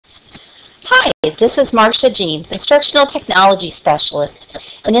This is Marcia Jeans, Instructional Technology Specialist,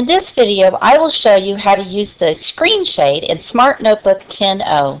 and in this video I will show you how to use the screen shade in Smart Notebook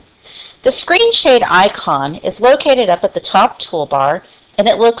 10.0. The screen shade icon is located up at the top toolbar and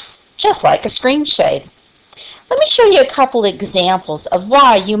it looks just like a screen shade. Let me show you a couple examples of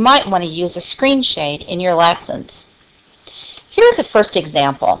why you might want to use a screen shade in your lessons. Here's the first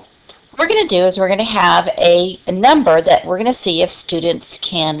example. What we're going to do is we're going to have a number that we're going to see if students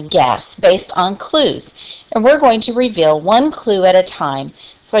can guess based on clues. And we're going to reveal one clue at a time.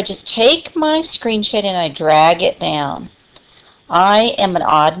 So I just take my screen shade and I drag it down. I am an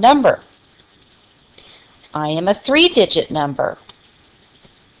odd number. I am a 3-digit number.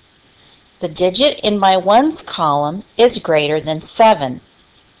 The digit in my ones column is greater than 7.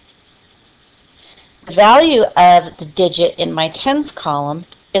 The value of the digit in my tens column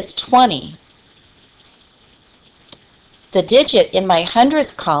is 20. The digit in my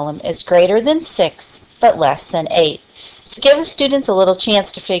hundreds column is greater than 6 but less than 8. So give the students a little chance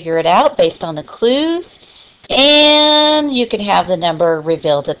to figure it out based on the clues, and you can have the number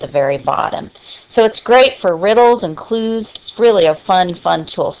revealed at the very bottom. So it's great for riddles and clues. It's really a fun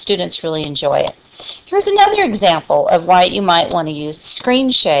tool. Students really enjoy it. Here's another example of why you might want to use the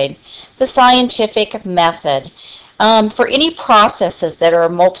screen shade, the scientific method. For any processes that are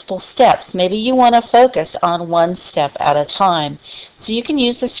multiple steps, maybe you want to focus on one step at a time. So you can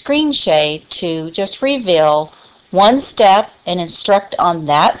use the screen shade to just reveal one step and instruct on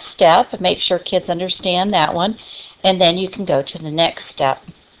that step, make sure kids understand that one, and then you can go to the next step.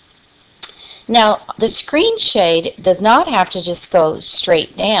 Now, the screen shade does not have to just go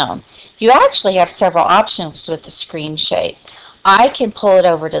straight down. You actually have several options with the screen shade. I can pull it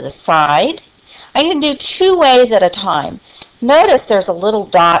over to the side. I can do 2 ways at a time. Notice there's a little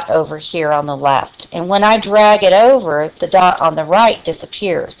dot over here on the left, and when I drag it over, the dot on the right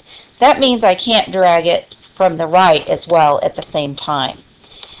disappears. That means I can't drag it from the right as well at the same time.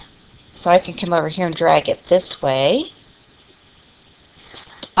 So I can come over here and drag it this way.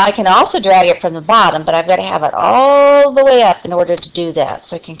 I can also drag it from the bottom, but I've got to have it all the way up in order to do that.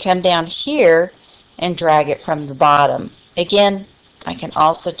 So I can come down here and drag it from the bottom. Again, I can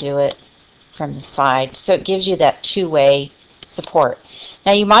also do it from the side, so it gives you that 2-way support.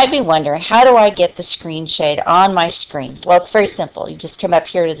 Now you might be wondering, how do I get the screen shade on my screen? Well, it's very simple. You just come up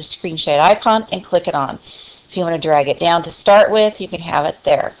here to the screen shade icon and click it on. If you want to drag it down to start with, you can have it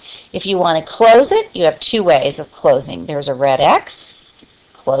there. If you want to close it, you have 2 ways of closing. There's a red X,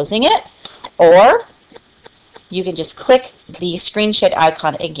 closing it, or you can just click the screen shade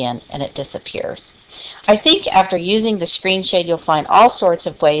icon again and it disappears. I think after using the screen shade, you'll find all sorts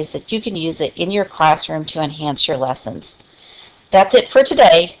of ways that you can use it in your classroom to enhance your lessons. That's it for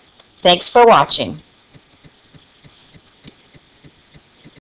today. Thanks for watching.